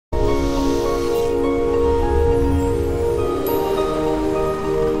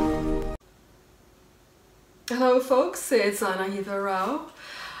folks, it's Anahita Rao.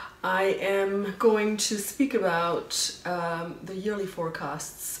 I am going to speak about the yearly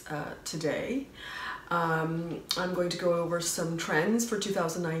forecasts today. I'm going to go over some trends for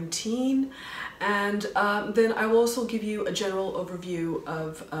 2019, and then I will also give you a general overview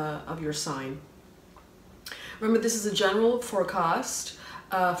of your sign. Remember, this is a general forecast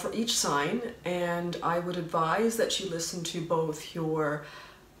for each sign, and I would advise that you listen to both your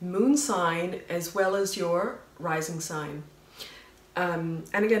moon sign as well as your rising sign. And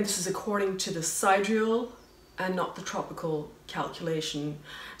again, this is according to the sidereal and not the tropical calculation.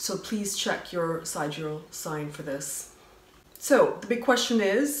 So please check your sidereal sign for this. So the big question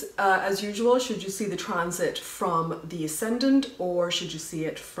is, as usual, should you see the transit from the ascendant or should you see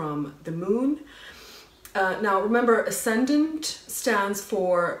it from the moon? Now remember, ascendant stands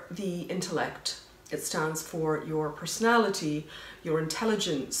for the intellect. It stands for your personality, your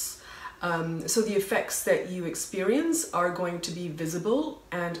intelligence. So the effects that you experience are going to be visible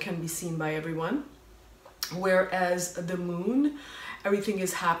and can be seen by everyone. Whereas the moon, everything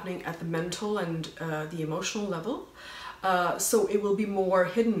is happening at the mental and the emotional level. So it will be more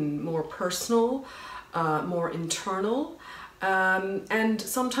hidden, more personal, more internal, and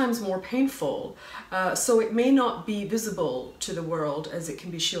sometimes more painful. So it may not be visible to the world as it can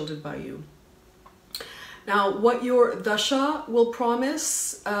be shielded by you. Now, what your dasha will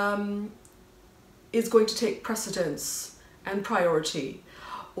promise is going to take precedence and priority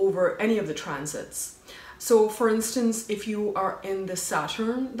over any of the transits. So, for instance, if you are in the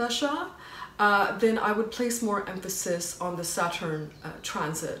Saturn dasha, then I would place more emphasis on the Saturn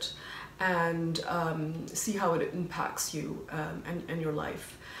transit and see how it impacts you and your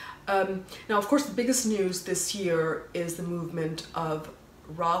life. Now, of course, the biggest news this year is the movement of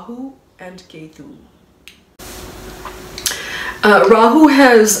Rahu and Ketu. Rahu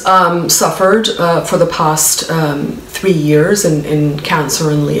has suffered for the past 3 years in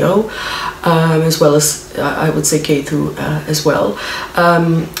Cancer and Leo, as well as I would say Ketu as well,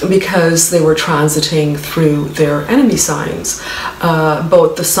 because they were transiting through their enemy signs.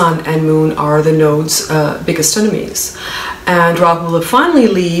 Both the Sun and Moon are the node's biggest enemies. And Rahu will finally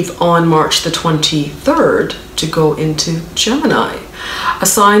leave on March the 23rd to go into Gemini, a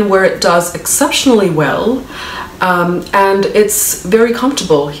sign where it does exceptionally well. And it's very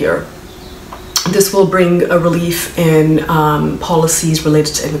comfortable here. This will bring a relief in policies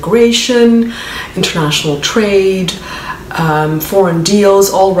related to immigration, international trade, foreign deals,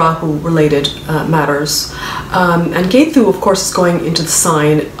 all Rahu related matters. And Ketu, of course, is going into the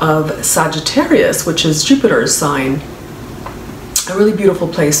sign of Sagittarius, which is Jupiter's sign. A really beautiful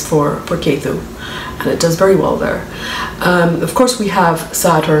place for Ketu, and it does very well there. Of course, we have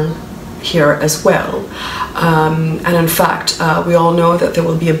Saturn here as well, and in fact we all know that there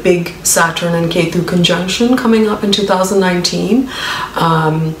will be a big Saturn and Ketu conjunction coming up in 2019.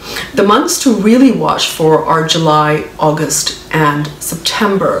 The months to really watch for are July, August and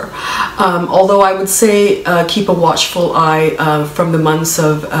September, although I would say keep a watchful eye from the months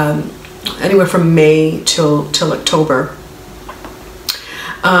of anywhere from May till October.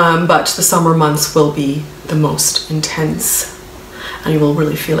 But the summer months will be the most intense, and you will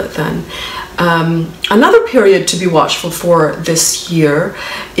really feel it then. Another period to be watchful for this year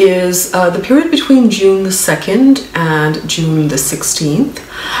is the period between June the 2nd and June the 16th,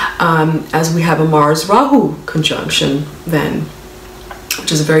 as we have a Mars-Rahu conjunction then,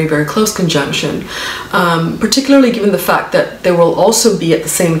 which is a very, very close conjunction, particularly given the fact that there will also be at the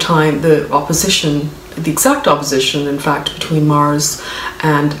same time the opposition, the exact opposition, in fact, between Mars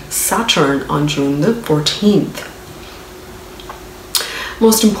and Saturn on June the 14th.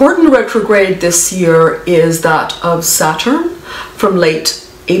 Most important retrograde this year is that of Saturn from late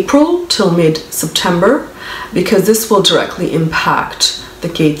April till mid-September, because this will directly impact the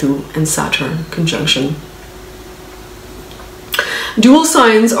Ketu and Saturn conjunction. Dual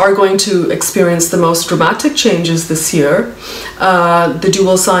signs are going to experience the most dramatic changes this year. The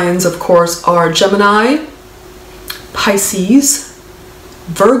dual signs, of course, are Gemini, Pisces,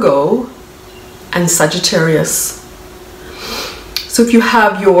 Virgo, and Sagittarius. So if you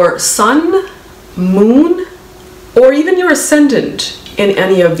have your Sun, Moon, or even your Ascendant in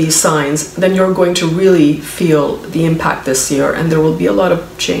any of these signs, then you're going to really feel the impact this year, and there will be a lot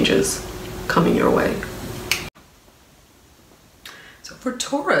of changes coming your way. So for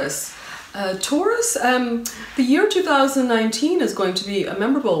Taurus, the year 2019 is going to be a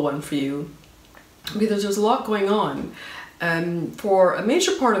memorable one for you, because there's a lot going on. For a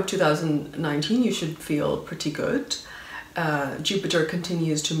major part of 2019, you should feel pretty good. Jupiter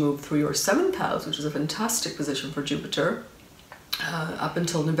continues to move through your 7th house, which is a fantastic position for Jupiter. up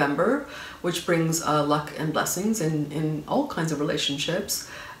until November, which brings luck and blessings in all kinds of relationships.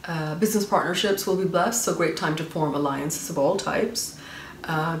 Business partnerships will be blessed, so great time to form alliances of all types.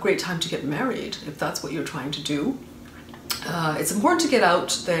 Great time to get married if that's what you're trying to do. It's important to get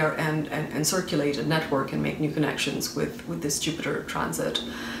out there and circulate and network and make new connections with this Jupiter transit.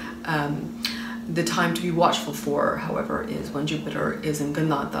 The time to be watchful for, however, is when Jupiter is in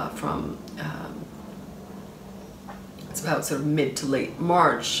Ganada from it's about sort of mid to late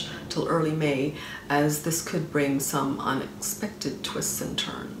March till early May, as this could bring some unexpected twists and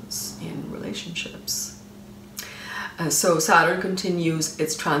turns in relationships. So Saturn continues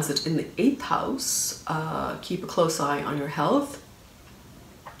its transit in the 8th house. Keep a close eye on your health,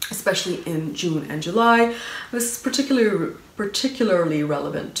 especially in June and July. This is particularly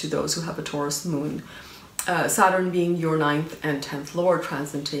relevant to those who have a Taurus moon. Saturn, being your 9th and 10th lord,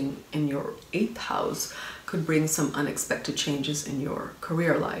 transiting in your 8th house, could bring some unexpected changes in your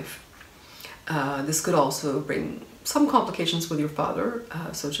career life. This could also bring some complications with your father,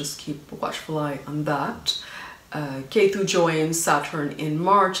 so just keep a watchful eye on that. Ketu joins Saturn in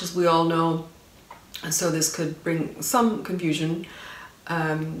March, as we all know, so this could bring some confusion.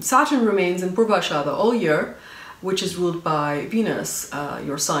 Saturn remains in Vrishabha all year, which is ruled by Venus,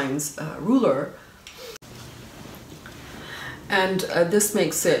 your sign's ruler. And this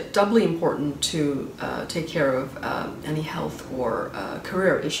makes it doubly important to take care of any health or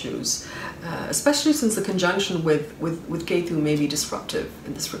career issues, especially since the conjunction with Ketu may be disruptive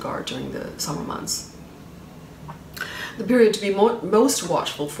in this regard during the summer months. The period to be most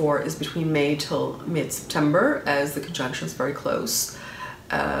watchful for is between May till mid-September, as the conjunction is very close.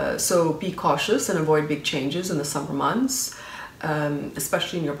 So be cautious and avoid big changes in the summer months,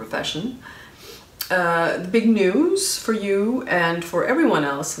 especially in your profession. The big news for you and for everyone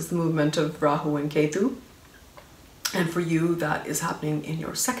else is the movement of Rahu and Ketu. And for you, that is happening in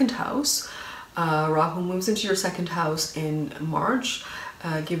your 2nd house. Rahu moves into your 2nd house in March,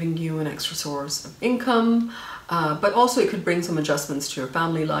 giving you an extra source of income, but also it could bring some adjustments to your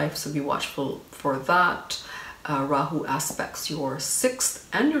family life, so be watchful for that. Rahu aspects your 6th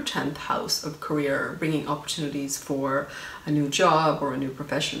and your 10th house of career, bringing opportunities for a new job or a new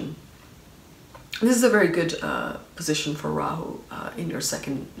profession. This is a very good position for Rahu in your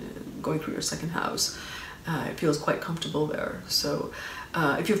going through your 2nd house. It feels quite comfortable there. So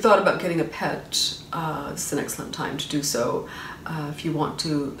if you've thought about getting a pet, this is an excellent time to do so. If you want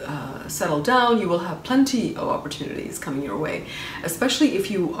to settle down, you will have plenty of opportunities coming your way, especially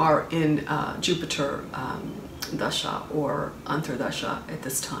if you are in Jupiter Dasha or Antardasha at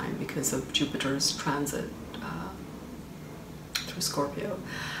this time, because of Jupiter's transit through Scorpio.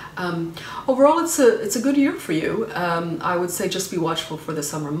 Overall, it's a good year for you. I would say just be watchful for the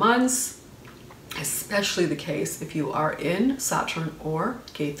summer months, especially the case if you are in Saturn or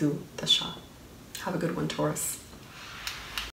Ketu Dasha. Have a good one, Taurus.